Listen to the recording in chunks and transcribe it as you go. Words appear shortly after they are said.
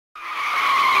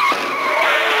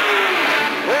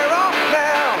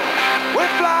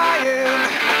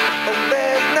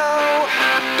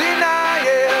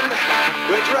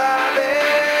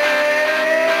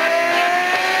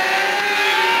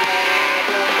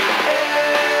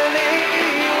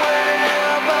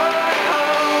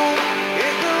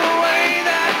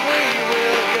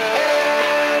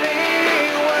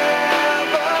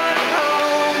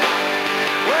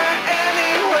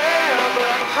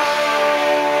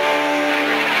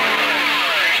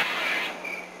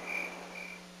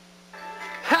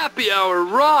happy hour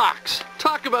rocks.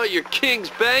 Talk about your king's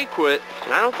banquet.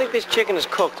 I don't think this chicken is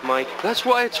cooked, Mike. That's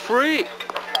why it's free.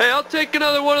 Hey, I'll take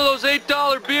another one of those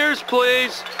 $8 beers,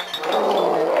 please.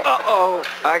 Uh-oh.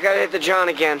 I gotta hit the John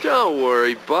again. Don't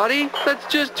worry, buddy.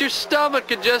 That's just your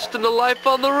stomach adjusting to life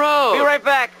on the road. Be right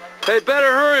back. Hey,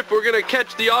 better hurry if we're gonna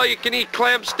catch the all-you-can-eat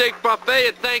clam steak buffet,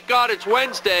 and thank God it's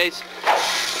Wednesdays.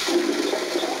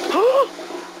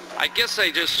 I guess I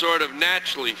just sort of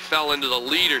naturally fell into the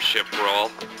leadership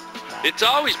role. It's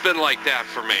always been like that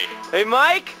for me. Hey,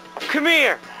 Mike, come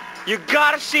here. You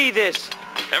gotta see this.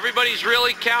 Everybody's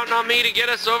really counting on me to get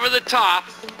us over the top.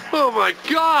 Oh my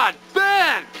God,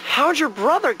 Ben! How'd your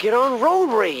brother get on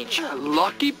road rage?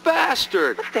 Lucky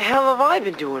bastard. What the hell have I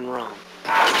been doing wrong?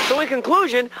 So in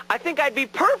conclusion, I think I'd be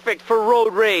perfect for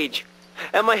road rage.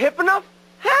 Am I hip enough?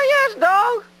 Hell yes,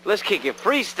 dog. Let's kick it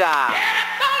freestyle.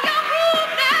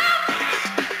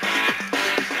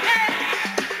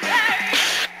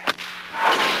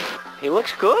 He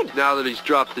looks good. Now that he's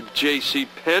dropped the J.C.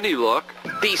 Penney look.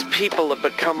 These people have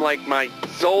become like my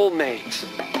soulmates.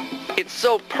 It's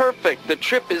so perfect. The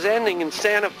trip is ending in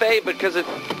Santa Fe because it's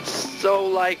so,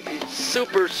 like,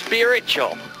 super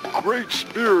spiritual. Great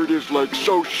Spirit is like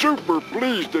so super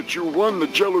pleased that you won the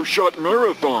Jello Shot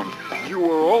Marathon. You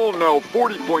are all now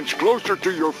 40 points closer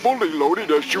to your fully loaded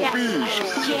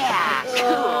SUVs. Yeah,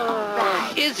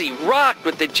 cool. Izzy rocked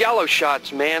with the Jello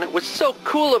shots, man. It was so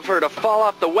cool of her to fall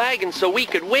off the wagon so we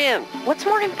could win. What's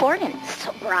more important,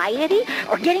 sobriety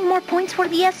or getting more points for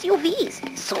the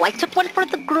SUVs? So I took one for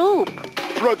the group.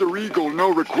 Brother Eagle now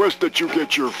requests that you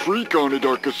get your freak on at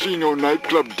our casino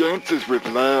nightclub dances with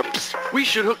laps. We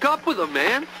should hook up with him,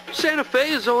 man. Santa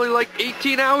Fe is only like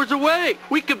 18 hours away.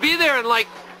 We could be there in like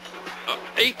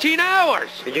 18 hours.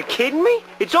 Are you kidding me?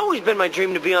 It's always been my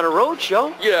dream to be on a road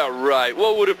show. Yeah, right.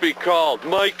 What would it be called?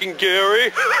 Mike and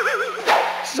Gary?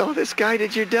 So this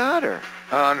guided your daughter?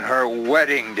 On her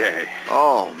wedding day.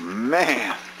 Oh,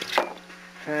 man.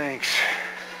 Thanks.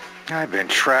 I've been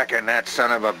tracking that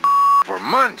son of a for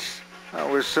months. I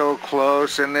was so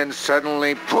close, and then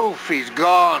suddenly, poof, he's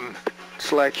gone.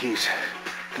 It's like he's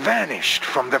vanished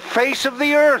from the face of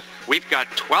the earth. We've got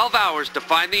 12 hours to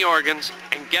find the organs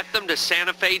and get them to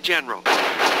Santa Fe General.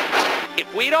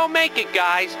 If we don't make it,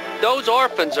 guys, those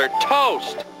orphans are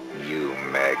toast. You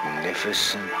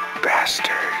magnificent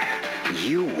bastard.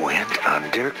 You went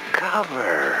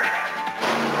undercover.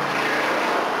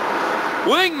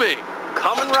 Wing me!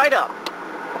 Coming right up.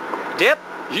 Dip.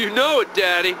 You know it,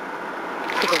 Daddy.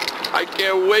 I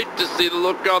can't wait to see the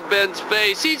look on Ben's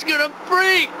face. He's gonna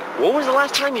freak! When was the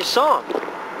last time you saw him?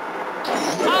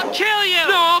 I'll kill you!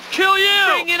 No, I'll kill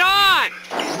you! Bring it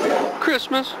on!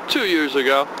 Christmas, 2 years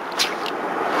ago.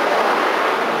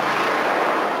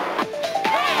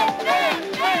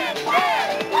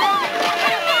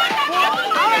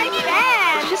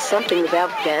 There's just something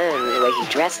about Ben, the way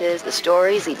he dresses, the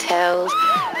stories he tells.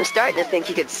 I'm starting to think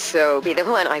he could so be the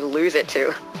one I lose it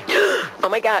to. Oh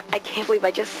my God, I can't believe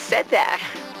I just said that.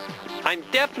 I'm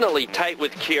definitely tight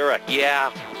with Kira,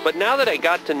 yeah. But now that I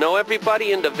got to know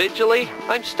everybody individually,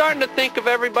 I'm starting to think of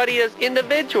everybody as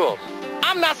individuals.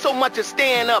 I'm not so much a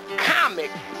stand-up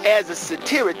comic as a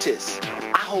satirist.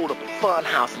 I hold up a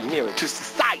funhouse mirror to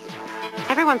society.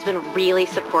 Everyone's been really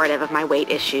supportive of my weight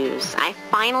issues. I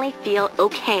finally feel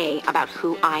okay about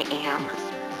who I am.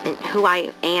 And who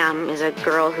I am is a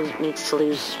girl who needs to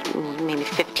lose maybe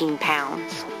 15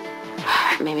 pounds.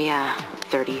 Maybe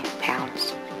 30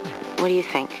 pounds. What do you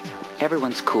think?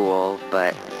 Everyone's cool,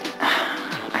 but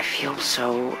I feel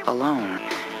so alone.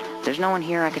 There's no one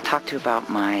here I could talk to about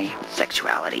my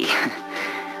sexuality.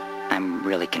 I'm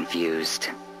really confused.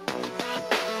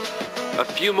 A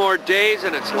few more days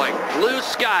and it's like blue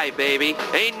sky, baby.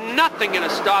 Ain't nothing gonna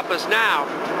stop us now.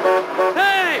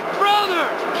 Hey, brother!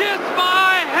 Kiss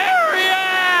my hairy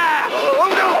ass! Oh,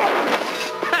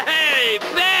 no! Hey,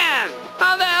 Ben!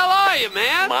 How the hell are you,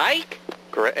 man? Mike?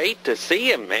 Great to see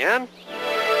you, man.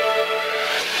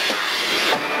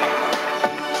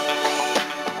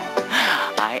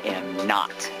 I am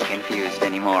not confused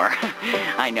anymore.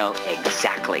 I know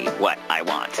exactly what I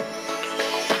want.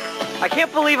 I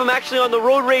can't believe I'm actually on the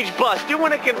road rage bus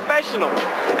doing a confessional.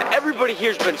 Everybody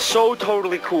here's been so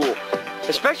totally cool.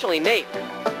 Especially Nate.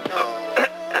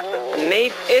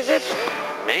 Nate, is it?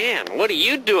 Man, what are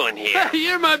you doing here? Hey,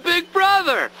 you're my big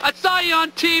brother. I saw you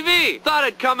on TV. Thought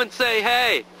I'd come and say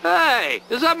hey. Hey,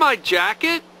 is that my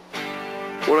jacket?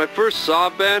 When I first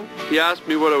saw Ben, he asked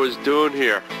me what I was doing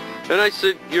here. And I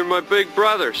said, you're my big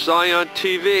brother. Saw you on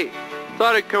TV.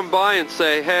 Thought I'd come by and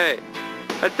say hey.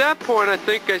 At that point, I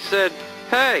think I said,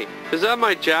 hey, is that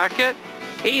my jacket?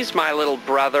 He's my little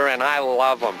brother, and I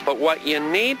love him. But what you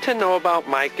need to know about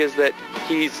Mike is that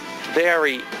he's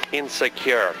very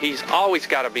insecure. He's always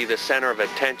got to be the center of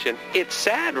attention. It's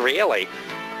sad, really.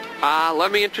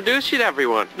 Let me introduce you to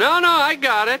everyone. No, I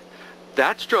got it.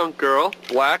 That's drunk girl,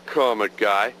 black comic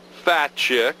guy, fat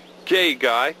chick, gay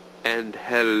guy, and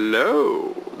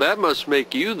hello. That must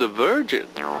make you the virgin.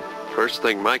 First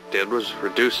thing Mike did was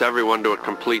reduce everyone to a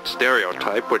complete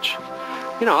stereotype, which,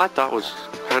 I thought was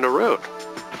kind of rude.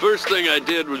 First thing I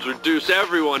did was reduce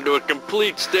everyone to a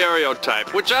complete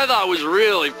stereotype, which I thought was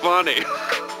really funny.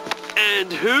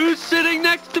 And who's sitting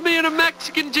next to me in a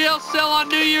Mexican jail cell on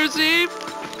New Year's Eve?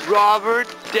 Robert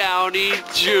Downey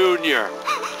Jr.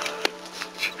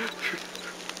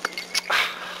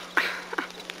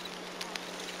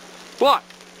 What?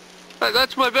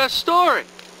 That's my best story.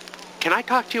 Can I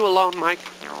talk to you alone, Mike?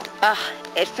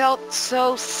 It felt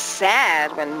so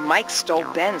sad when Mike stole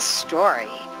Ben's story.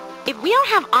 If we don't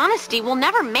have honesty, we'll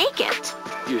never make it.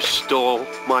 You stole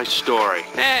my story.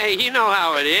 Hey, you know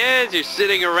how it is. You're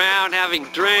sitting around having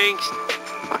drinks.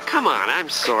 Oh, come on, I'm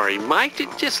sorry, Mike.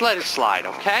 Just let it slide,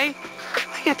 okay?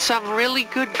 I got something really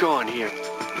good going here.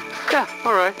 Yeah,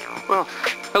 all right. Well,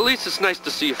 at least it's nice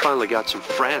to see you finally got some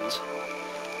friends.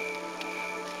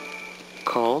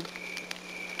 Cold?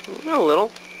 A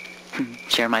little.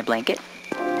 Share my blanket?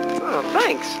 Oh,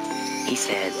 thanks. He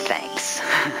said thanks.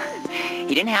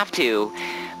 He didn't have to,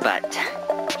 but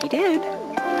he did.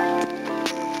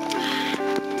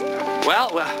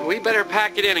 Well, we better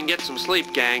pack it in and get some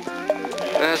sleep, gang.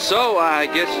 So, I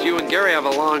guess you and Gary have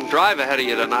a long drive ahead of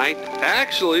you tonight.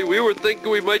 Actually, we were thinking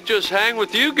we might just hang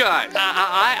with you guys.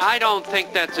 I don't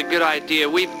think that's a good idea.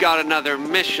 We've got another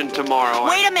mission tomorrow.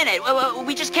 Wait a minute.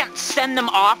 We just can't send them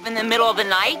off in the middle of the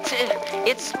night.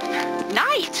 It's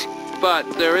night. But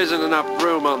there isn't enough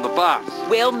room on the bus.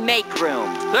 We'll make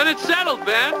room. Then it's settled,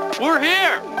 Ben. We're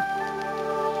here.